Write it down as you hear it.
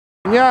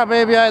Yeah,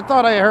 baby, I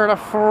thought I heard a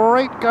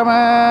freight coming,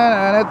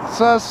 and it's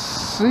a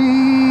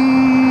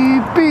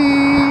CP.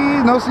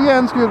 No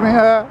CN, excuse me.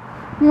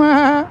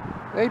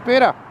 Hey,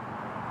 Peter.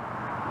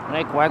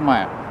 Hey,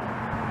 Quagmire.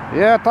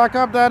 Yeah, talk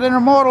up that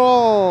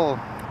Inter-Modal.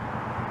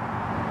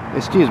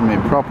 Excuse me,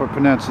 proper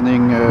pronouncing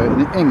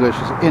in English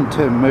is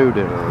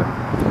Inter-Modal.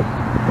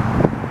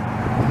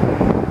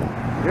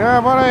 Yeah,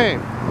 buddy.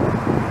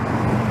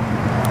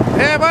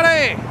 Hey,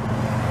 buddy.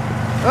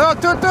 Oh,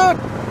 toot toot.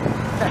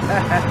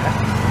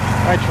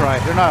 I tried.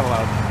 They're not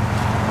allowed.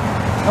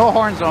 No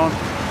horn zone.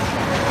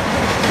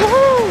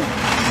 Woohoo!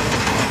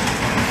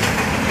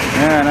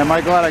 Man, am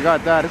I glad I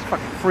got that. It's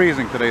fucking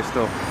freezing today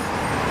still.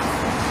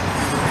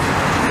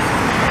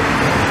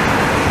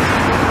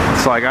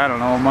 It's like, I don't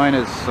know,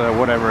 minus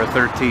whatever,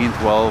 13,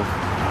 12.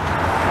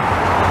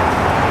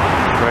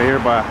 Right here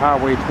by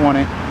Highway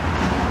 20.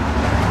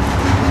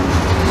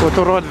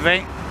 Autoroute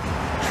 20.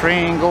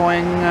 Train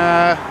going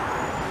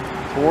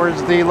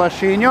towards the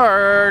Lachine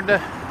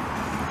Yard.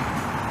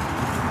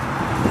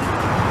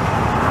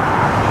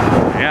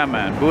 Yeah,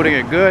 man, booting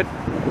it good.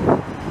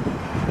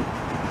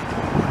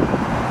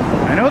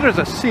 I know there's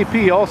a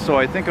CP also,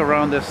 I think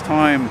around this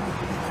time.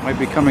 Might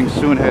be coming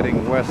soon,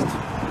 heading west.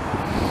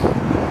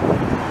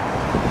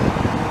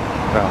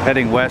 Well,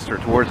 heading west or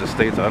towards the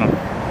States, I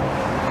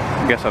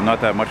guess I'm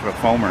not that much of a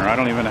foamer. I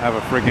don't even have a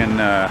friggin'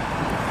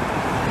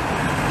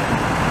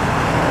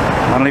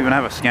 I don't even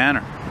have a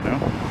scanner, you know?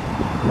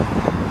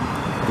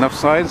 Enough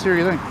signs here,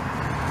 you think?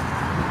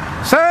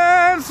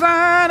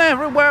 Sign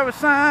everywhere, a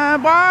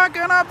sign,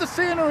 barking up the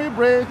scenery,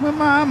 break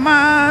my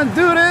mind.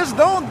 Do this,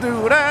 don't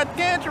do that,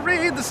 can't you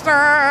read the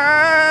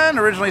sign?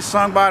 Originally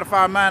sung by the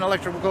Five-Man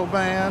Electrical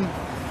Band.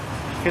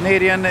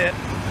 Canadian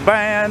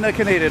band, a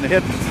Canadian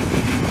hit.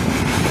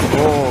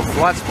 Oh,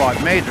 flat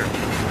spot, major.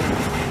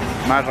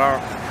 Major.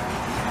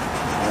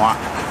 Wow.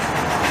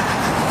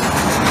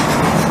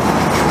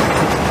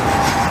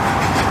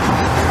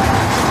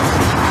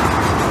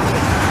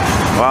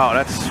 Wow,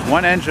 that's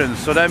one engine,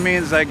 so that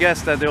means I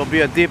guess that there'll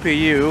be a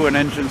DPU, an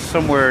engine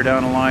somewhere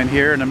down the line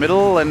here in the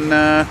middle, and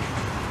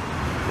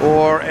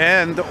or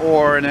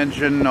an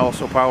engine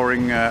also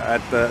powering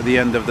at the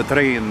end of the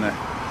train.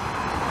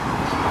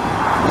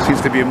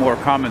 Seems to be a more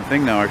common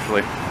thing now,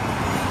 actually.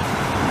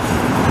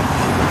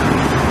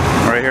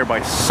 Right here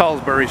by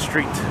Salisbury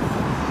Street.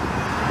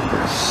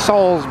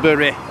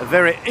 Salisbury, a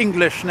very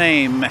English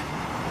name,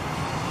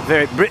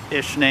 very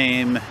British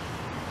name.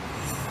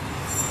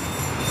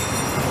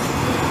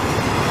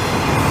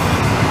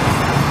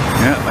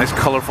 Yeah, nice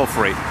colorful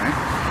freight, right?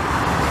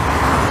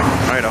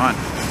 Right on.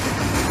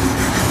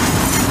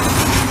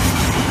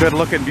 Good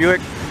looking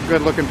Buick,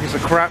 good looking piece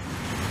of crap.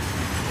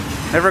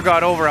 Never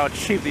got over how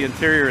cheap the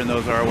interior in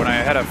those are. When I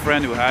had a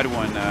friend who had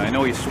one, I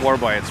know he swore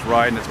by its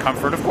ride and its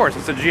comfort. Of course,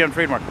 it's a GM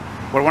trademark.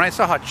 But when I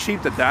saw how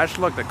cheap the dash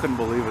looked, I couldn't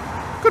believe it.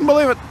 Couldn't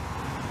believe it.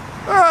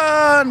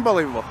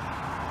 Unbelievable.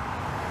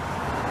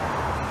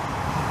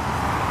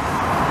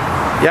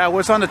 Yeah, it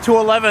was on the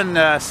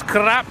 211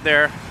 scrap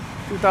there.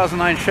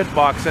 2009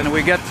 shitbox, and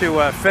we get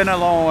to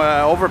Fenelon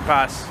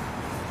overpass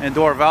in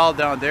Dorval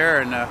down there,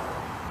 and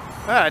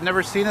I'd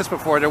never seen this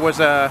before. There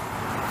was a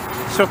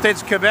Sûreté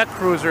du Québec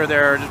cruiser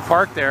there, just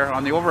parked there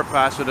on the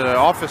overpass with an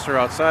officer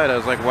outside. I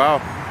was like,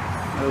 wow,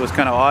 it was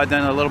kind of odd.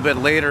 Then a little bit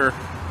later,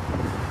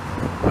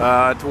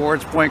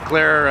 towards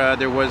Pointe-Claire,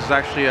 there was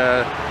actually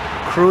a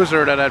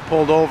cruiser that had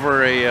pulled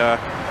over a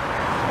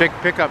big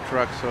pickup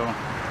truck. So,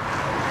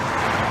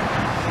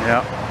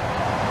 yeah.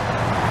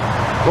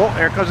 Oh,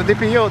 here comes the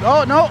DPU.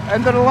 Oh, no,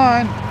 end of the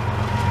line.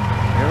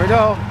 Here we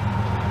go.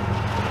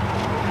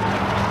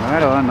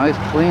 Right on, nice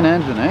clean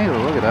engine. Hey,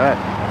 look at that.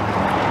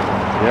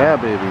 Yeah,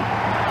 baby.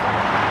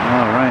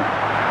 All right.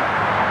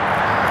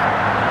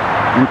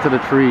 Into the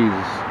trees.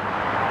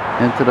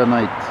 Into the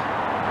night.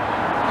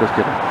 Just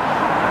kidding.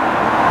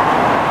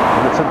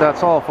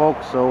 That's all,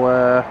 folks. So,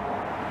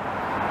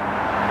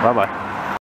 bye-bye.